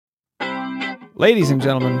Ladies and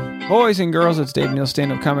gentlemen, boys and girls, it's Dave Neal,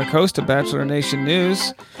 stand-up comic host of Bachelor Nation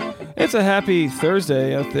News. It's a happy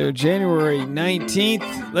Thursday out there, January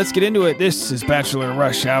 19th. Let's get into it. This is Bachelor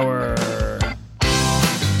Rush Hour.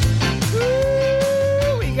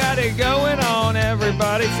 Woo, we got it going on,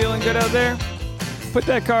 everybody. Feeling good out there? Put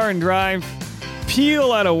that car in drive.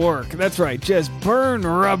 Peel out of work. That's right. Just burn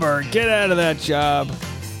rubber. Get out of that job.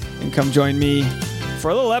 And come join me for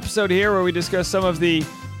a little episode here where we discuss some of the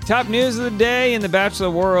top news of the day in the Bachelor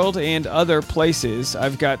world and other places.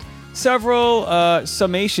 I've got several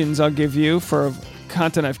summations I'll give you for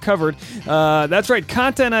content I've covered. That's right,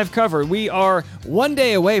 content I've covered. We are one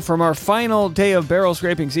day away from our final day of barrel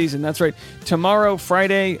scraping season. That's right. Tomorrow,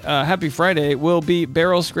 Friday, happy Friday, will be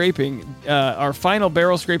barrel scraping, our final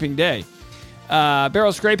barrel scraping day.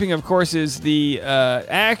 Barrel scraping, of course, is the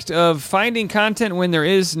act of finding content when there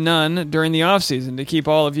is none during the off-season to keep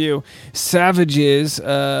all of you savages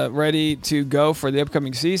ready to go for the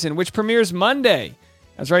upcoming season, which premieres Monday.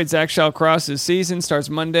 That's right, Zach Shallcross's season starts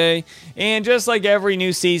Monday, and just like every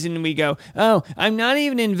new season, we go, oh, I'm not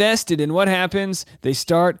even invested in what happens. They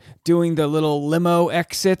start doing the little limo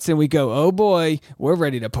exits, and we go, oh boy, we're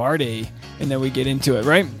ready to party, and then we get into it,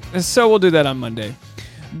 right? So we'll do that on Monday.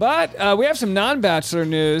 But we have some non-Bachelor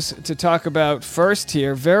news to talk about first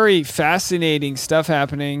here. Very fascinating stuff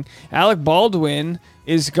happening. Alec Baldwin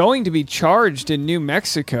is going to be charged in New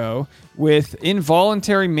Mexico with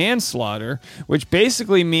involuntary manslaughter, which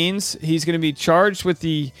basically means he's going to be charged with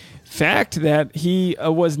the fact that he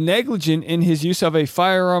was negligent in his use of a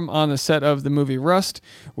firearm on the set of the movie Rust,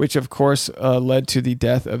 which of course led to the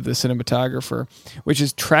death of the cinematographer, which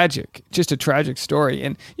is tragic, just a tragic story.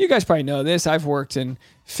 And you guys probably know this. I've worked in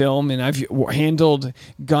film and I've handled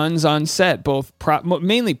guns on set, both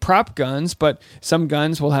mainly prop guns, but some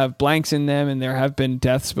guns will have blanks in them, and there have been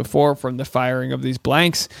deaths before from the firing of these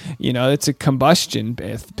blanks. You know, it's a combustion.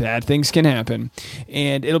 Bad things can happen,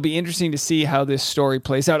 and it'll be interesting to see how this story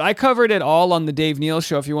plays out. I covered it all on the Dave Neal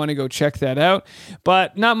Show if you want to go check that out,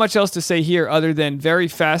 but not much else to say here other than very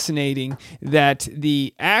fascinating that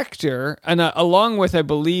the actor, and along with, I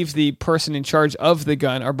believe, the person in charge of the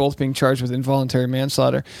gun, are both being charged with involuntary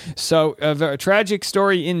manslaughter. So a tragic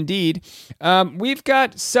story indeed. We've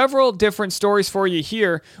got several different stories for you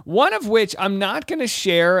here, one of which I'm not going to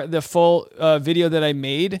share the full video that I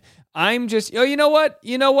made. I'm just, you know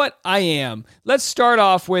what? I am. Let's start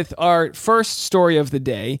off with our first story of the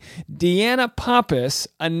day. Deanna Pappas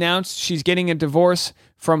announced she's getting a divorce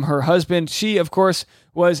from her husband. She, of course,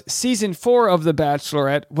 was season 4 of The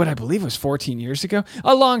Bachelorette, what I believe was 14 years ago,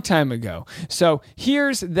 a long time ago. So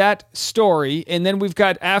here's that story. And then we've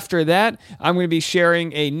got, after that, I'm going to be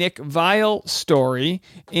sharing a Nick Viall story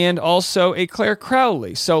and also a Claire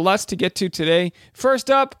Crowley. So lots to get to today.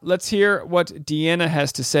 First up, let's hear what Deanna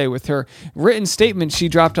has to say with her written statement she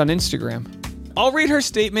dropped on Instagram. I'll read her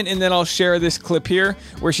statement and then I'll share this clip here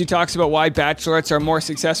where she talks about why bachelorettes are more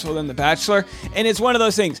successful than The Bachelor. And it's one of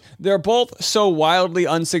those things. They're both so wildly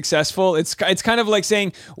unsuccessful. It's kind of like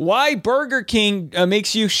saying why Burger King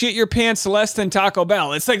makes you shit your pants less than Taco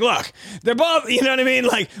Bell. It's like, look, they're both, you know what I mean?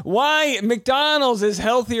 Like why McDonald's is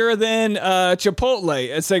healthier than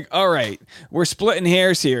Chipotle. It's like, all right, we're splitting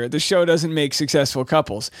hairs here. The show doesn't make successful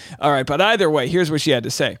couples. All right, but either way, here's what she had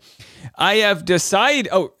to say. I have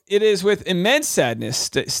decided, it is with immense sadness,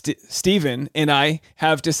 Stephen and I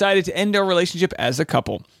have decided to end our relationship as a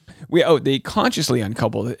couple. They consciously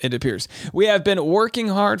uncoupled, it appears. We have been working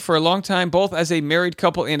hard for a long time, both as a married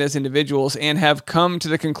couple and as individuals, and have come to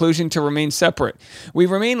the conclusion to remain separate. We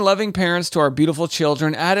remain loving parents to our beautiful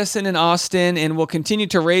children, Addison and Austin, and will continue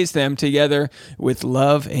to raise them together with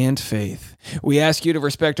love and faith. We ask you to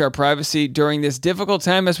respect our privacy during this difficult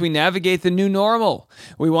time as we navigate the new normal.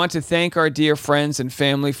 We want to thank our dear friends and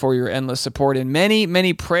family for your endless support and many,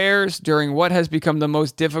 many prayers during what has become the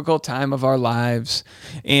most difficult time of our lives.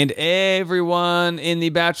 And everyone in the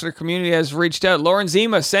Bachelor community has reached out. Lauren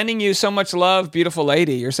Zima, sending you so much love. Beautiful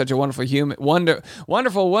lady. You're such a wonderful human,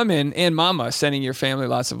 wonderful woman. And Mama, sending your family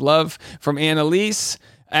lots of love. From Annalise.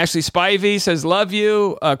 Ashley Spivey says, love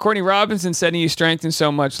you. Courtney Robinson sending you strength and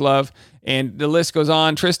so much love. And the list goes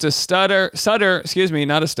on. Trista Sutter.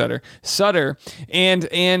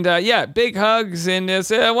 And big hugs. And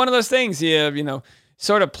it's one of those things,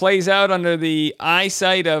 sort of plays out under the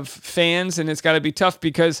eyesight of fans. And it's got to be tough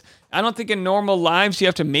because I don't think in normal lives you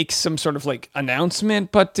have to make some sort of like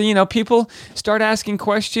announcement, but people start asking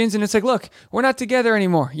questions and it's like, look, we're not together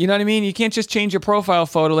anymore. You know what I mean? You can't just change your profile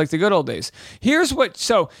photo like the good old days.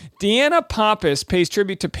 So Deanna Pappas pays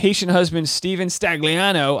tribute to patient husband Steven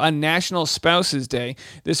Stagliano on National Spouses Day.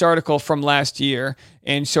 This article from last year.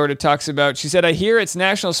 and sort of talks about, she said, I hear it's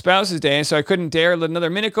National Spouses Day, so I couldn't dare let another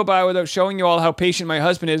minute go by without showing you all how patient my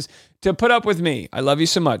husband is to put up with me. I love you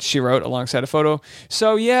so much, she wrote alongside a photo.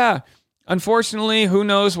 So yeah, unfortunately, who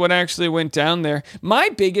knows what actually went down there. My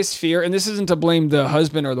biggest fear, and this isn't to blame the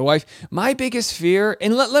husband or the wife, my biggest fear,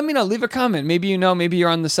 and let me know, leave a comment. Maybe you know, maybe you're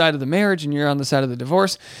on the side of the marriage and you're on the side of the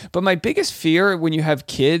divorce. But my biggest fear when you have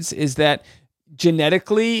kids is that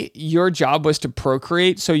genetically, your job was to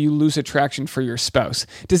procreate, so you lose attraction for your spouse.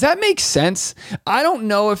 Does that make sense? I don't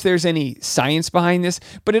know if there's any science behind this,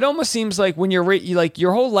 but it almost seems like when you're like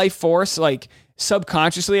your whole life force, like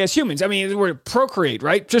subconsciously as humans. I mean, we're procreate,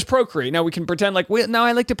 right? Just procreate. Now we can pretend like, well, now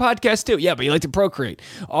I like to podcast too. Yeah, but you like to procreate.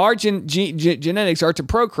 Our genetics are to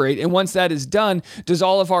procreate. And once that is done, does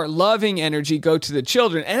all of our loving energy go to the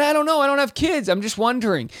children? And I don't know. I don't have kids. I'm just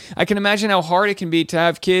wondering. I can imagine how hard it can be to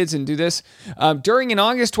have kids and do this. During an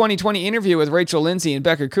August 2020 interview with Rachel Lindsay and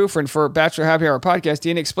Becca Kufrin for Bachelor Happy Hour podcast,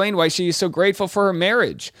 Deanna explained why she is so grateful for her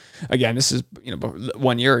marriage. Again, this is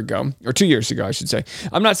 1 year ago, or 2 years ago, I should say.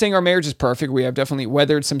 I'm not saying our marriage is perfect. We have definitely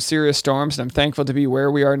weathered some serious storms, and I'm thankful to be where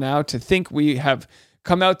we are now, to think we have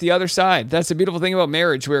come out the other side. That's the beautiful thing about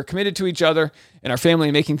marriage. We're committed to each other and our family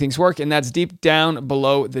and making things work, and that's deep down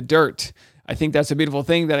below the dirt. I think that's a beautiful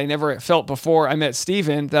thing that I never felt before I met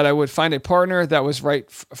Steven, that I would find a partner that was right,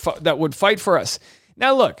 that would fight for us.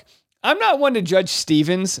 Now look, I'm not one to judge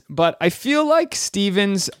Stevens, but I feel like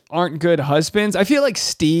Stevens aren't good husbands. I feel like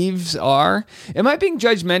Steves are. Am I being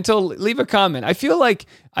judgmental? Leave a comment. I feel like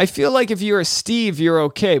if you're a Steve, you're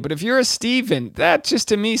okay. But if you're a Steven, that just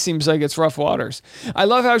to me seems like it's rough waters. I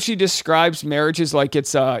love how she describes marriages like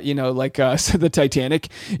it's, like the Titanic.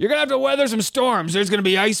 You're going to have to weather some storms. There's going to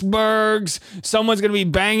be icebergs. Someone's going to be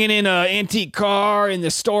banging in an antique car in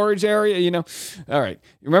the storage area, All right.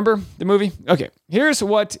 Remember the movie? Okay. Here's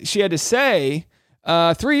what she had to say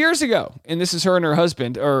 3 years ago. And this is her and her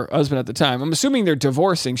husband, or husband at the time. I'm assuming they're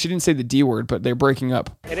divorcing. She didn't say the D word, but they're breaking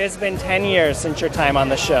up. It has been 10 years since your time on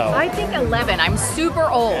the show. I think 11. I'm super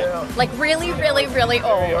old. Like really, really, really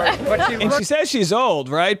old. And she says she's old,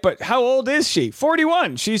 right? But how old is she?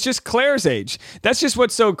 41. She's just Claire's age. That's just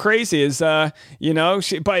what's so crazy is, but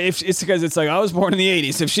if it's because it's like, I was born in the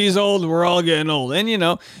 80s. If she's old, we're all getting old. And,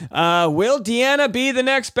 will Deanna be the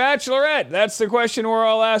next Bachelorette? That's the question we're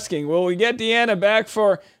all asking. Will we get Deanna back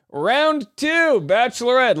for round 2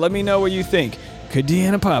 Bachelorette? Let me know what you think. Could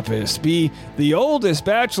Deanna Pappas be the oldest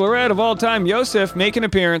Bachelorette of all time? Yosef make an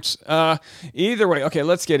appearance. Either way. Okay,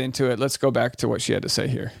 let's get into it. Let's go back to what she had to say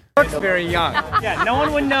here. Looks very young. Yeah, no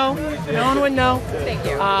one would know. No one would know. Thank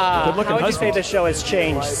you. How would you say the show has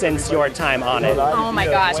changed since your time on it? Oh my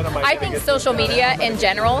gosh. I think social media in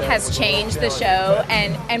general has changed the show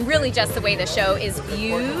and really just the way the show is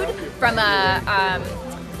viewed from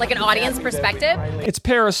an audience perspective. It's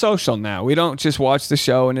parasocial now. We don't just watch the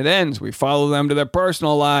show and it ends. We follow them to their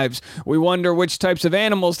personal lives. We wonder which types of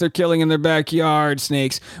animals they're killing in their backyard,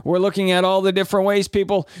 snakes. We're looking at all the different ways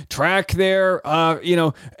people track their,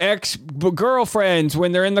 ex-girlfriends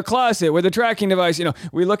when they're in the closet with a tracking device.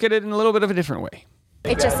 We look at it in a little bit of a different way.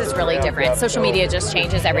 It just is really different. Social media just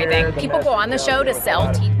changes everything. People go on the show to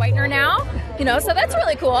sell teeth whitener now, so that's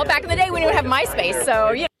really cool. Back in the day, we didn't have MySpace,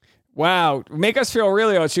 so, Wow, make us feel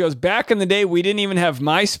really old. She goes, back in the day, we didn't even have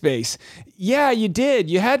MySpace. Yeah, you did.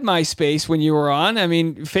 You had MySpace when you were on. I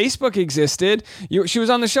mean, Facebook existed. She was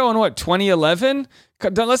on the show in 2011?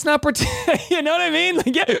 Let's not pretend, you know what I mean?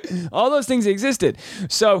 Like, yeah, all those things existed.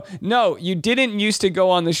 So, no, you didn't used to go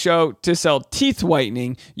on the show to sell teeth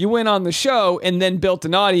whitening. You went on the show and then built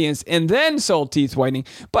an audience and then sold teeth whitening.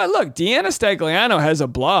 But look, Deanna Stagliano has a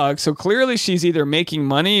blog, so clearly she's either making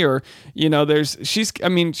money or, she's got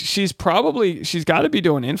to be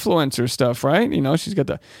doing influencer stuff, right? She's got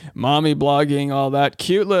the mommy blogging, all that.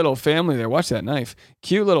 Cute little family there. Watch that knife.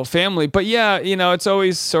 Cute little family. But yeah, it's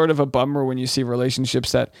always sort of a bummer when you see relationships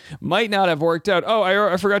that might not have worked out. Oh,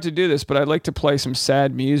 I forgot to do this, but I'd like to play some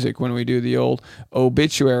sad music when we do the old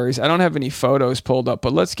obituaries. I don't have any photos pulled up,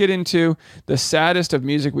 but let's get into the saddest of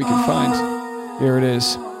music we can find. Here it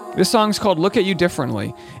is. This song's called Look at You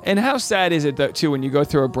Differently. And how sad is it that too when you go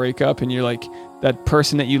through a breakup and you're like, that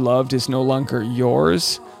person that you loved is no longer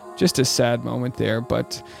yours? Just a sad moment there.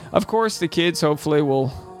 But of course the kids hopefully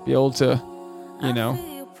will be able to,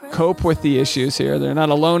 cope with the issues here. They're not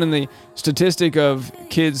alone in the statistic of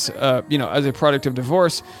kids, as a product of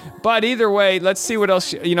divorce. But either way, let's see what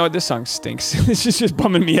else. This song stinks. This is just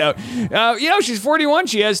bumming me out. She's 41.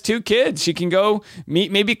 She has 2 kids. She can go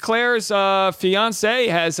meet. Maybe Claire's fiance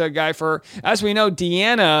has a guy for her. As we know,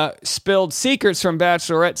 Deanna spilled secrets from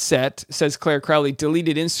Bachelorette set, says Claire Crowley,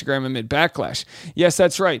 deleted Instagram amid backlash. Yes,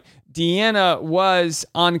 that's right. Deanna was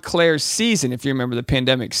on Claire's season, if you remember the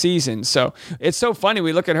pandemic season. So it's so funny.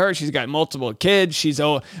 We look at her. She's got multiple kids. She's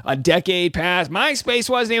a decade past. MySpace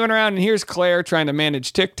wasn't even around. And here's Claire trying to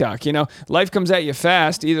manage TikTok. Life comes at you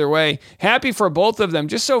fast either way. Happy for both of them.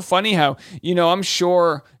 Just so funny how, I'm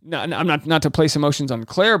sure, I'm not to place emotions on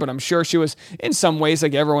Claire, but I'm sure she was in some ways,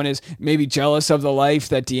 like everyone is, maybe jealous of the life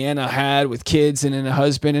that Deanna had with kids and a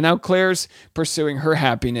husband. And now Claire's pursuing her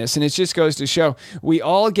happiness. And it just goes to show we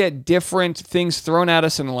all get different things thrown at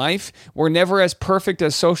us in life. We're never as perfect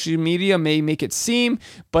as social media may make it seem,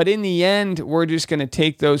 but in the end, we're just going to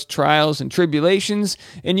take those trials and tribulations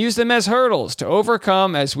and use them as hurdles to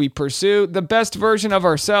overcome as we pursue the best version of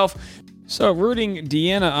ourselves. So rooting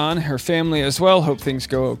Deanna on, her family as well. Hope things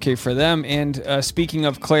go okay for them. And speaking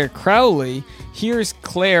of Claire Crowley, here's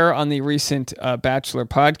Claire on the recent Bachelor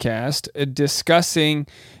podcast discussing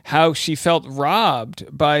how she felt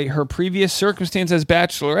robbed by her previous circumstance as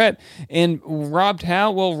Bachelorette. And robbed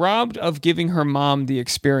how? Well, robbed of giving her mom the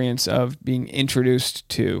experience of being introduced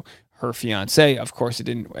to her fiance. Of course, it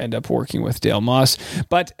didn't end up working with Dale Moss.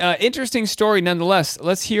 But interesting story nonetheless.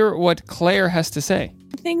 Let's hear what Claire has to say.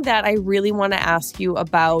 Thing that I really want to ask you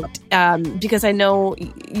about, because I know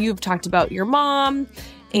you've talked about your mom,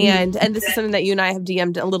 and this is something that you and I have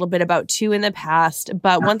DM'd a little bit about too in the past.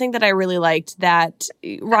 But one thing that I really liked, that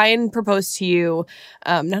Ryan proposed to you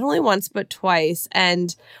not only once but twice,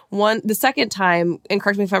 and the second time, and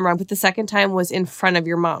correct me if I'm wrong, but the second time was in front of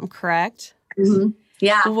your mom, correct? Mm-hmm.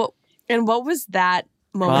 Yeah. And what was that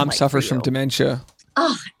moment? Mom like suffers for you? from dementia.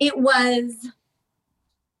 Oh, it was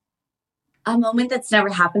a moment that's never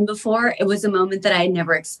happened before. It was a moment that I had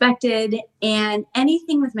never expected. And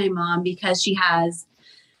anything with my mom, because she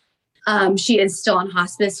is still on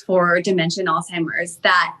hospice for dementia and Alzheimer's,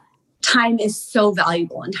 that time is so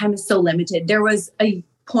valuable and time is so limited. There was a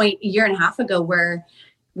point a year and a half ago where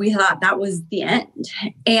we thought that was the end.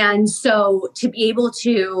 And so to be able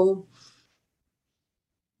to,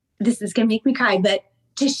 this is going to make me cry, but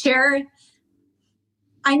to share,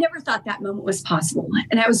 I never thought that moment was possible.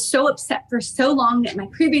 And I was so upset for so long in my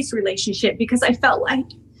previous relationship because I felt like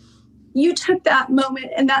you took that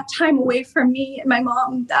moment and that time away from me and my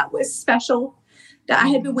mom that was special, that I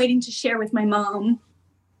had been waiting to share with my mom,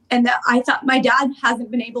 and that I thought my dad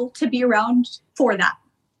hasn't been able to be around for that.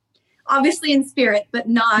 Obviously in spirit, but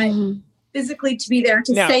not physically to be there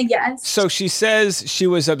to say yes. So she says she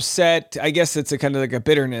was upset. I guess it's a kind of like a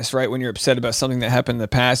bitterness, right? When you're upset about something that happened in the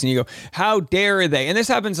past and you go, how dare they? And this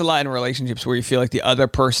happens a lot in relationships where you feel like the other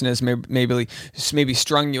person has maybe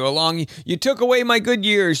strung you along. You took away my good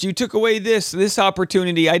years. You took away this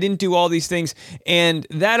opportunity. I didn't do all these things. And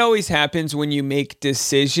that always happens when you make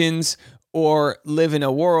decisions or live in a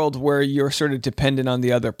world where you're sort of dependent on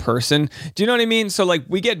the other person. Do you know what I mean? So like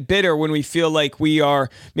we get bitter when we feel like we are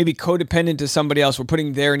maybe codependent to somebody else. We're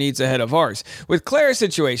putting their needs ahead of ours. With Claire's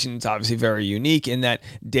situation, it's obviously very unique in that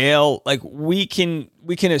Dale, like we can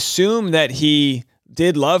assume that he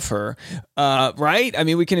did love her, right? I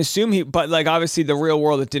mean, we can assume but like obviously the real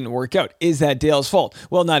world, it didn't work out. Is that Dale's fault?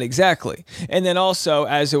 Well, not exactly. And then also,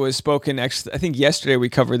 as it was spoken, I think yesterday we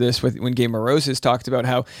covered this when Game of Roses talked about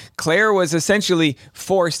how Claire was essentially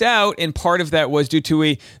forced out, and part of that was due to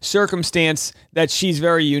a circumstance that she's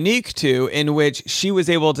very unique to, in which she was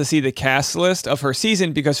able to see the cast list of her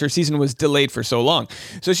season because her season was delayed for so long.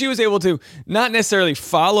 So she was able to not necessarily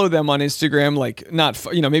follow them on Instagram, like not,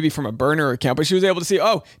 maybe from a burner account, but she was able to see,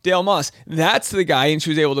 oh, Dale Moss, that's the guy. And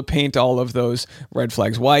she was able to paint all of those red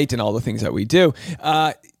flags white and all the things that we do.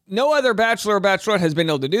 No other Bachelor or Bachelorette has been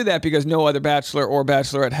able to do that because no other Bachelor or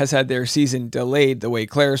Bachelorette has had their season delayed the way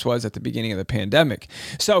Claire's was at the beginning of the pandemic.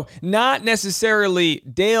 So not necessarily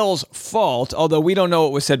Dale's fault, although we don't know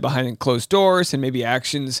what was said behind closed doors and maybe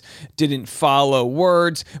actions didn't follow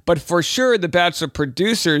words. But for sure, the Bachelor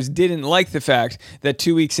producers didn't like the fact that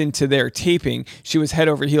 2 weeks into their taping, she was head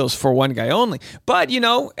over heels for one guy only. But,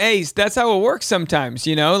 hey, that's how it works sometimes,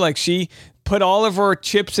 like she put all of our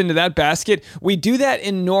chips into that basket. We do that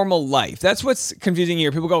in normal life. That's what's confusing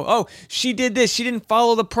here. People go, oh, she did this. She didn't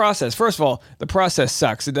follow the process. First of all, the process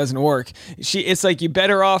sucks. It doesn't work. It's like you're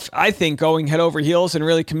better off, I think, going head over heels and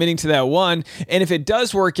really committing to that one. And if it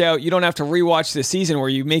does work out, you don't have to rewatch the season where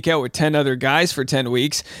you make out with 10 other guys for 10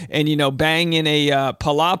 weeks and, bang in a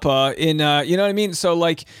palapa in, you know what I mean? So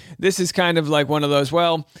like, this is kind of like one of those,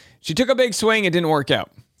 well, she took a big swing. It didn't work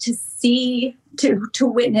out. To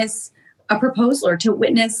witness a proposal or to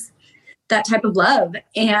witness that type of love.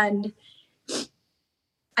 And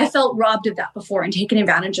I felt robbed of that before and taken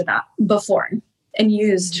advantage of that before and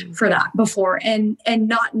used for that before and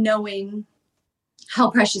not knowing how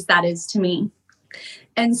precious that is to me.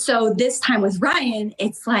 And so this time with Ryan,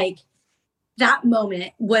 it's like that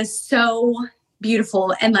moment was so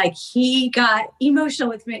beautiful. And like he got emotional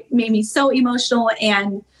with me, made me so emotional.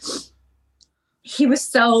 And he was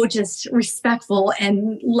so just respectful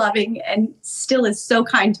and loving and still is so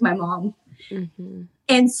kind to my mom. Mm-hmm.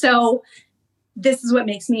 And so this is what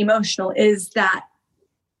makes me emotional is that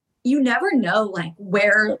you never know like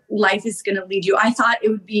where life is going to lead you. I thought it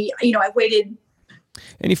would be, I waited.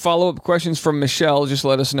 Any follow-up questions from Michelle, just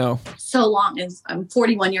let us know. So long as I'm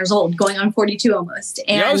 41 years old, going on 42 almost.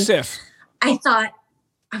 And Joseph. I thought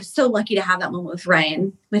I was so lucky to have that moment with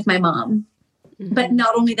Ryan, with my mom. Mm-hmm. But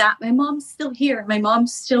not only that, my mom's still here. My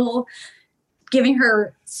mom's still giving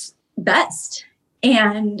her best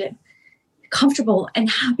and comfortable and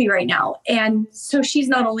happy right now. And so she's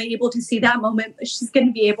not only able to see that moment, but she's going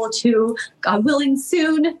to be able to, God willing,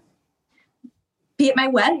 soon be at my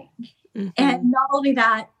wedding. Mm-hmm. And not only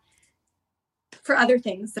that, for other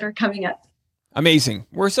things that are coming up. Amazing.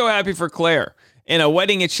 We're so happy for Claire. And a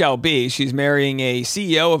wedding it shall be. She's marrying a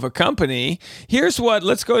CEO of a company. Let's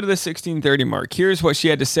go to the 1630 mark. Here's what she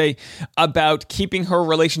had to say about keeping her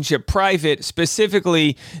relationship private,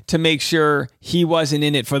 specifically to make sure he wasn't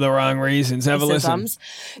in it for the wrong reasons. Have a listen.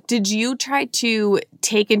 Did you try to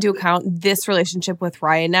take into account this relationship with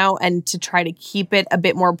Ryan now and to try to keep it a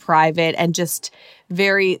bit more private and just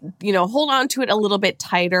very, hold on to it a little bit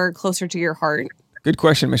tighter, closer to your heart? Good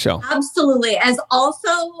question, Michelle. Absolutely.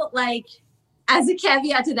 As a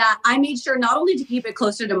caveat to that, I made sure not only to keep it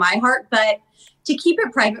closer to my heart, but to keep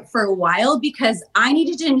it private for a while because I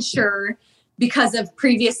needed to ensure, because of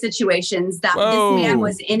previous situations, that this man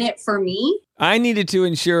was in it for me. I needed to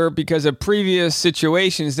ensure because of previous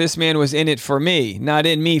situations, this man was in it for me, not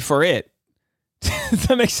in me for it. Does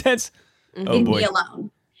that make sense? Mm-hmm. Oh, boy. Me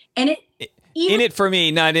alone. And in it for me,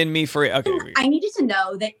 not in me for it. Okay. I needed to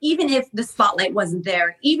know that even if the spotlight wasn't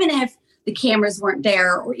there, even if the cameras weren't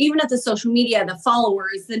there, or even if the social media, the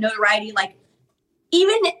followers, the notoriety, like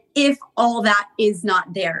even if all that is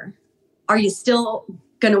not there, are you still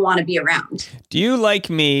going to want to be around? Do you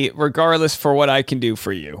like me regardless for what I can do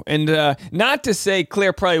for you? And not to say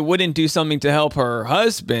Claire probably wouldn't do something to help her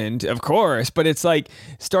husband, of course, but it's like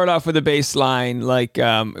start off with a baseline like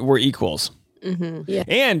we're equals. Mm-hmm. Yeah.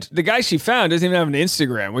 And the guy she found doesn't even have an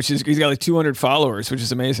Instagram, he's got like 200 followers, which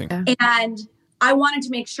is amazing. Yeah. And I wanted to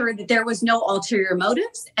make sure that there was no ulterior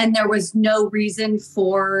motives and there was no reason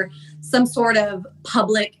for some sort of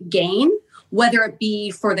public gain, whether it be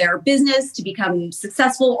for their business to become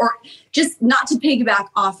successful or just not to piggyback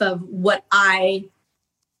off of what I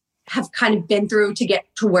have kind of been through to get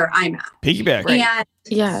to where I'm at. Piggyback.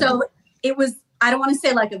 And so it was, I don't want to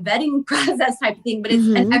say like a vetting process type of thing, but it's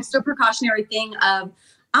an extra precautionary thing of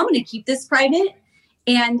I'm going to keep this private.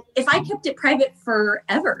 And if I kept it private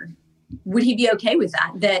forever, would he be okay with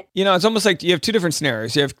that? It's almost like you have two different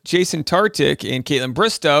scenarios. You have Jason Tartick and Caitlin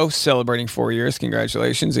Bristow celebrating 4 years.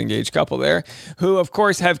 Congratulations, engaged couple there, who of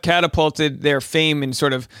course have catapulted their fame and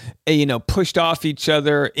sort of, pushed off each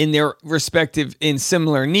other in their respective in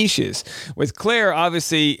similar niches. With Claire,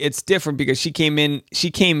 obviously it's different because she came in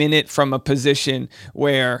it from a position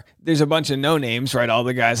where there's a bunch of no names, right? All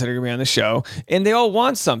the guys that are going to be on the show, and they all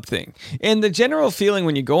want something. And the general feeling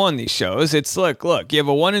when you go on these shows, it's look, you have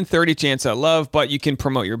a 1 in 30 chance at love, but you can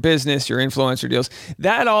promote your business, your influencer deals.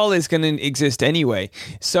 That all is going to exist anyway.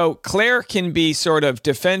 So Claire can be sort of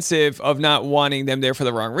defensive of not wanting them there for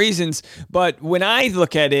the wrong reasons. But when I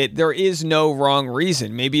look at it, there is no wrong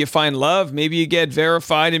reason. Maybe you find love, maybe you get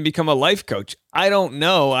verified and become a life coach. I don't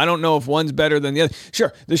know. I don't know if one's better than the other.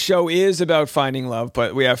 Sure, the show is about finding love,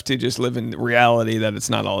 but we have to just live in reality that it's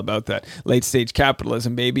not all about that. Late stage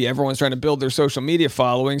capitalism, baby. Everyone's trying to build their social media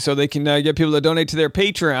following so they can get people to donate to their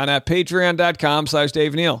Patreon at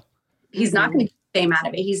patreon.com/Dave Neal. He's not going to get fame out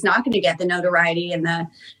of it. He's not going to get the notoriety and the,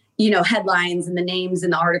 headlines and the names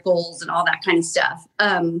and the articles and all that kind of stuff.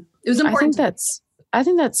 It was important. I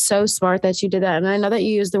think that's so smart that you did that. And I know that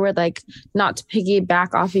you use the word like not to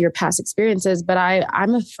piggyback off of your past experiences, but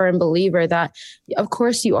I'm a firm believer that of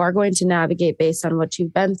course you are going to navigate based on what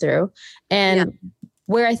you've been through. And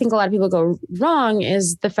where I think a lot of people go wrong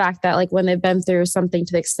is the fact that like when they've been through something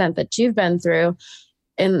to the extent that you've been through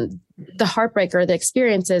and the heartbreak or the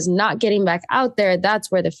experiences, not getting back out there, that's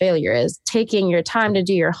where the failure is. Taking your time to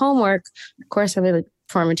do your homework. Of course, I'm a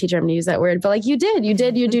former teacher, I'm going to use that word, but like you did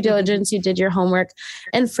your due diligence, you did your homework.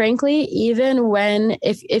 And frankly, even when,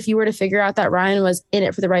 if you were to figure out that Ryan was in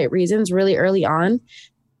it for the right reasons really early on,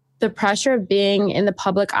 the pressure of being in the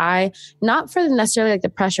public eye, not for necessarily like the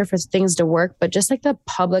pressure for things to work, but just like the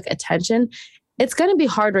public attention, it's going to be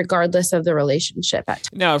hard regardless of the relationship.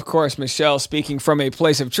 Now, of course, Michelle speaking from a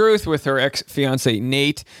place of truth with her ex-fiance,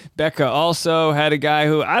 Nate. Becca also had a guy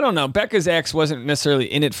who, I don't know, Becca's ex wasn't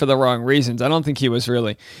necessarily in it for the wrong reasons. I don't think he was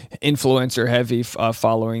really influencer heavy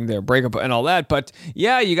following their breakup and all that. But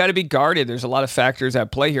yeah, you got to be guarded. There's a lot of factors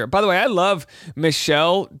at play here. By the way, I love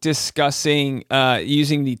Michelle discussing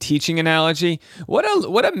using the teaching analogy. What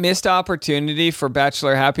a missed opportunity for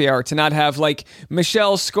Bachelor Happy Hour to not have like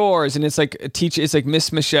Michelle scores, and it's like it's like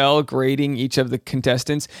Miss Michelle grading each of the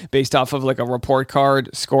contestants based off of like a report card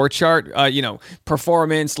score chart,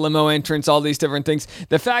 performance, limo entrance, all these different things.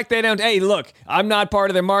 The fact they don't, hey, look, I'm not part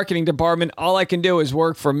of their marketing department. All I can do is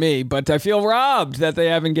work for me, but I feel robbed that they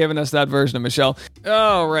haven't given us that version of Michelle.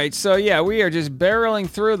 All right. So yeah, we are just barreling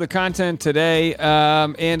through the content today.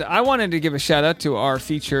 And I wanted to give a shout out to our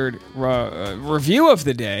featured review of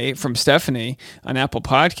the day from Stephanie on Apple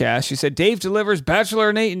Podcasts. She said, Dave delivers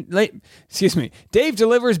Bachelor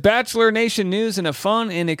Nation news in a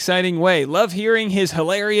fun and exciting way. Love hearing his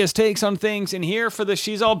hilarious takes on things, and here for the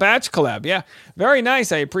She's All Batch collab. Yeah, very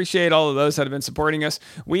nice. I appreciate all of those that have been supporting us.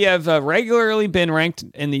 We have regularly been ranked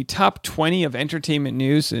in the top 20 of entertainment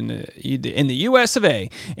news in the US of A,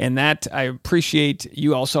 and that I appreciate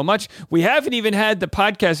you all so much. We haven't even had the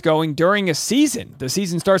podcast going during a season. The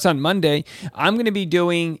season starts on Monday. I'm going to be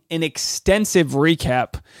doing an extensive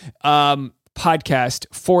recap podcast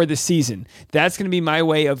for the season. That's going to be my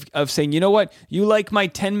way of saying, you know what? You like my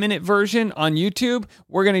 10-minute version on YouTube?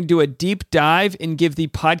 We're going to do a deep dive and give the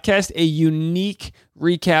podcast a unique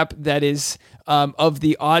recap that is of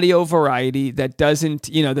the audio variety that doesn't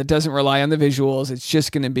rely on the visuals. It's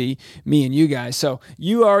just going to be me and you guys. So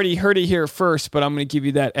you already heard it here first, but I'm going to give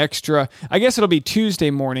you that extra, I guess it'll be Tuesday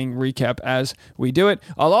morning recap as we do it.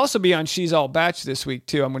 I'll also be on She's All Batch this week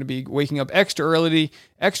too. I'm going to be waking up extra early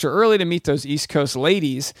to meet those East Coast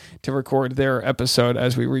ladies to record their episode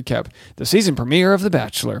as we recap the season premiere of The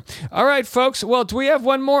Bachelor. All right, folks. Well, do we have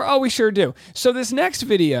one more? Oh, we sure do. So this next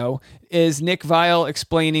video is Nick Viall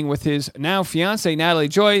explaining with his now fiance, Natalie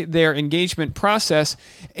Joy, their engagement process.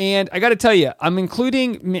 And I got to tell you, I'm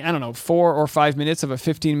including, 4 or 5 minutes of a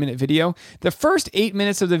 15-minute video. The first 8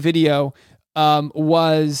 minutes of the video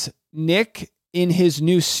was Nick in his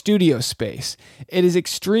new studio space. It is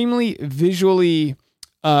extremely visually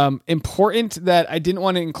important that I didn't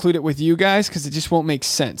want to include it with you guys because it just won't make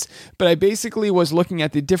sense. But I basically was looking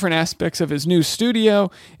at the different aspects of his new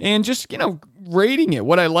studio and just, rating it,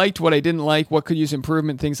 what I liked, what I didn't like, what could use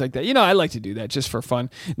improvement, things like that. I like to do that just for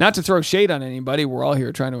fun, not to throw shade on anybody. We're all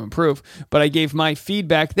here trying to improve, but I gave my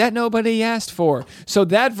feedback that nobody asked for. So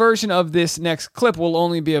that version of this next clip will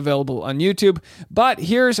only be available on YouTube. But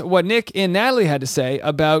here's what Nick and Natalie had to say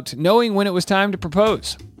about knowing when it was time to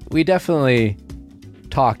propose. We definitely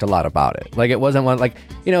talked a lot about it. Like, it wasn't one, like,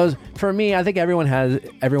 for me, I think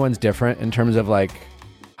everyone's different in terms of like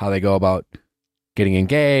how they go about getting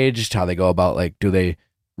engaged, how they go about, like, do they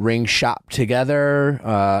ring shop together?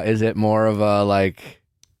 Is it more of a like,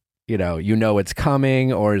 it's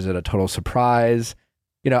coming, or is it a total surprise?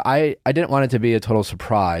 I didn't want it to be a total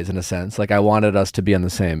surprise in a sense. Like, I wanted us to be on the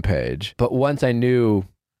same page. But once I knew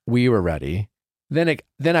we were ready, then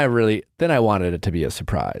I wanted it to be a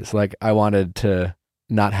surprise. Like, I wanted to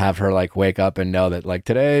not have her like wake up and know that like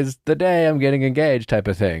today's the day I'm getting engaged type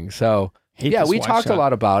of thing. So yeah, we talked a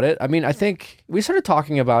lot about it. I mean, I think we started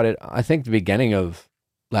talking about it, the beginning of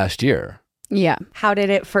last year. Yeah. How did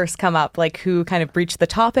it first come up? Like, who kind of breached the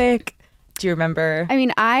topic? Do you remember? I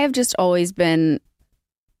mean, I have just always been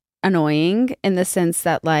annoying in the sense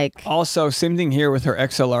that, like, also same thing here with her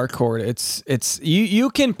XLR cord. It's you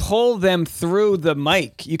can pull them through the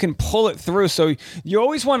mic. You can pull it through. So you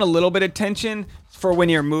always want a little bit of tension for when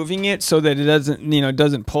you're moving it so that it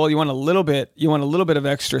doesn't pull. You want a little bit of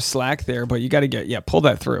extra slack there, but you got to pull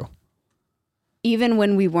that through. Even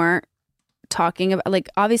when we weren't talking about, like,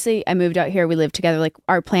 obviously I moved out here, we lived together, like,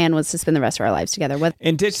 our plan was to spend the rest of our lives together.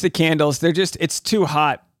 And ditch the candles. It's too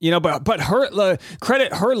hot. But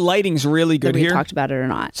her lighting's really good here. We talked about it or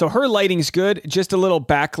not. So her lighting's good. Just a little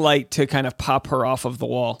backlight to kind of pop her off of the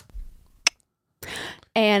wall.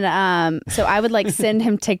 And so I would like send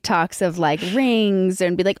him TikToks of like rings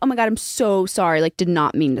and be like, oh my God, I'm so sorry. Like, did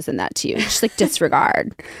not mean to send that to you. Just like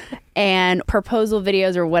disregard. And proposal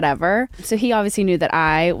videos or whatever. So he obviously knew that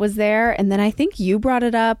I was there. And then I think you brought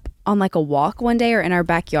it up on like a walk one day or in our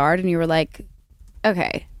backyard. And you were like,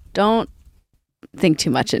 okay, don't think too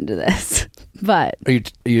much into this. But you're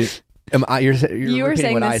you were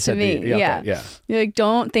saying what this I said to me. To you. Yeah. Okay, yeah. You're like,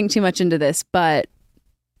 don't think too much into this, but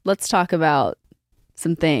let's talk about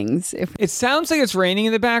some things. It sounds like it's raining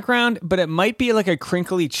in the background, but it might be like a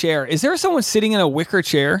crinkly chair. Is there someone sitting in a wicker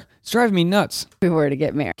chair? It's driving me nuts. If we were to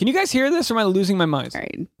get married. Can you guys hear this, or am I losing my mind?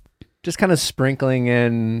 Right. Just kind of sprinkling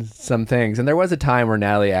in some things. And there was a time where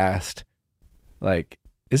Natalie asked, like,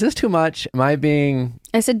 is this too much? Am I being...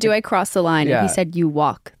 I said, do I cross the line? Yeah. And he said, you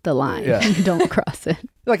walk the line. Yeah. You don't cross it.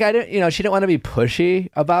 Like, I didn't, she didn't want to be pushy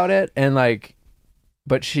about it. And like,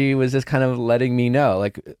 but she was just kind of letting me know,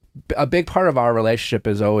 like, a big part of our relationship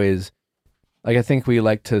is always, like, I think we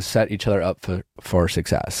like to set each other up for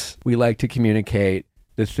success. We like to communicate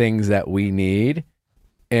the things that we need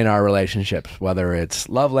in our relationships, whether it's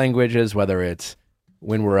love languages, whether it's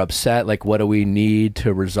when we're upset, like, what do we need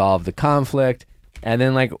to resolve the conflict? And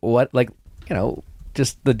then like, what, like,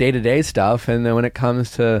 just the day-to-day stuff. And then when it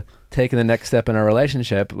comes to taking the next step in our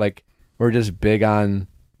relationship, like, we're just big on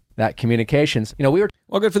that communications.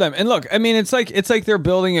 Well, good for them. And look, I mean, it's like they're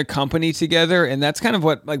building a company together, and that's kind of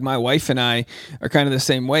what, like, my wife and I are kind of the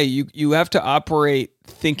same way. You have to operate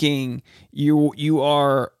thinking you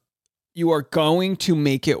are going to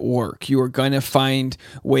make it work. You are going to find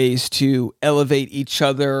ways to elevate each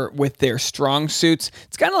other with their strong suits.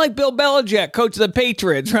 It's kind of like Bill Belichick, coach of the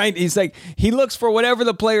Patriots, right? He's like, he looks for whatever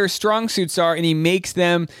the player's strong suits are, and he makes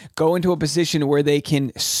them go into a position where they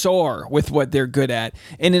can soar with what they're good at.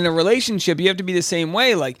 And in a relationship, you have to be the same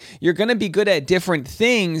way. Like, you're going to be good at different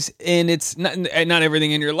things, and it's not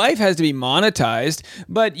everything in your life has to be monetized,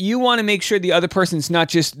 but you want to make sure the other person's not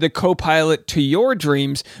just the co-pilot to your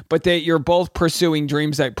dreams, but that you're both pursuing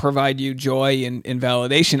dreams that provide you joy and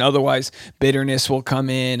validation. Otherwise, bitterness will come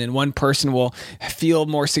in, and one person will feel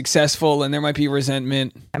more successful, and there might be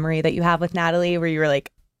resentment. Memory that you have with Natalie where you were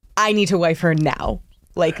like, I need to wife her now.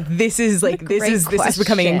 Like, this is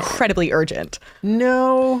becoming incredibly urgent.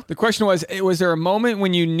 No. The question was there a moment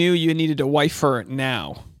when you knew you needed to wife her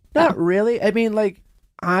now? Not really. I mean, like,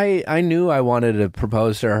 I knew I wanted to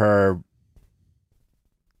propose to her,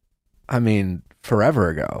 I mean, forever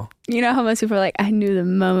ago. You know how most people are like, I knew the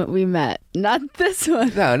moment we met. Not this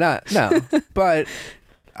one. No. But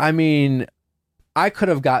I mean, I could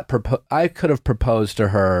have proposed to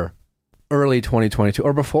her early 2022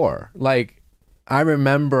 or before. Like, I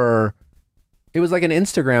remember it was like an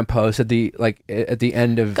Instagram post at the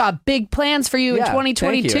end of... Got big plans for you in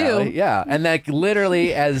 2022. Thank you, Allie. Yeah. And like,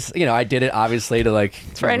 literally, as I did it obviously to like...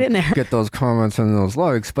 It's right in there. Get those comments and those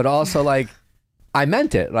likes, but also like, I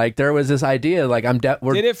meant it. Like, there was this idea, like,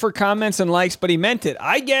 did it for comments and likes, but he meant it.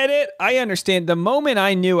 I get it. I understand. The moment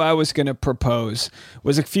I knew I was going to propose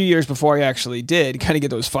was a few years before I actually did. Kind of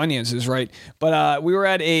get those finances right. But we're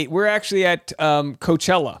actually at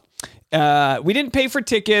Coachella. We didn't pay for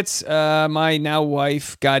tickets. My now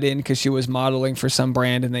wife got in because she was modeling for some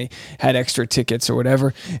brand, and they had extra tickets or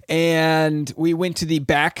whatever. And we went to the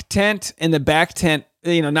back tent, and the back tent,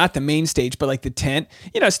 not the main stage, but like the tent,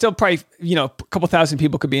 still probably, a couple thousand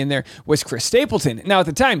people could be in there, was Chris Stapleton. Now at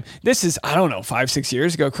the time, this is, 5-6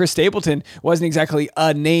 years ago, Chris Stapleton wasn't exactly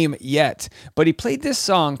a name yet, but he played this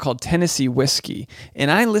song called Tennessee Whiskey. And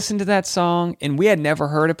I listened to that song, and we had never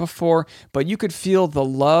heard it before, but you could feel the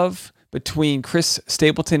love between Chris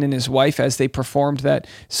Stapleton and his wife as they performed that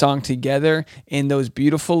song together in those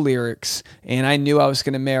beautiful lyrics. And I knew I was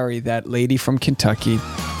going to marry that lady from Kentucky.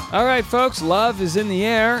 All right, folks, love is in the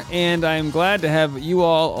air, and I'm glad to have you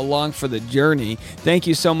all along for the journey. Thank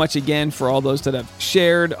you so much again for all those that have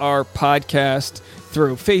shared our podcast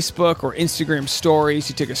through Facebook or Instagram stories.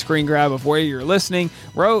 You took a screen grab of where you're listening,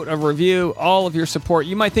 wrote a review, all of your support.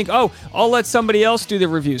 You might think, oh, I'll let somebody else do the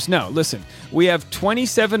reviews. No, listen, we have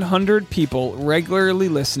 2,700 people regularly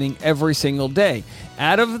listening every single day.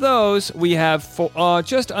 Out of those, we have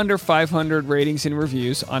just under 500 ratings and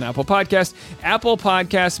reviews on Apple Podcasts. Apple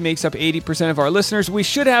Podcasts makes up 80% of our listeners. We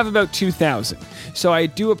should have about 2,000. So I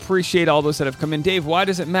do appreciate all those that have come in. Dave, why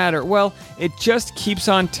does it matter? Well, it just keeps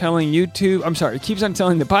on telling it keeps on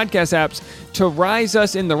telling the podcast apps to rise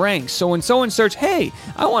us in the ranks. So when someone search, hey,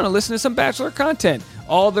 I want to listen to some Bachelor content,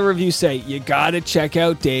 all the reviews say, you got to check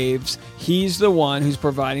out Dave's. He's the one who's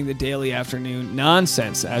providing the daily afternoon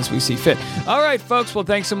nonsense as we see fit. All right, folks. Well,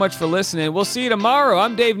 thanks so much for listening. We'll see you tomorrow.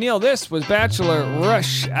 I'm Dave Neal. This was Bachelor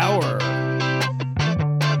Rush Hour.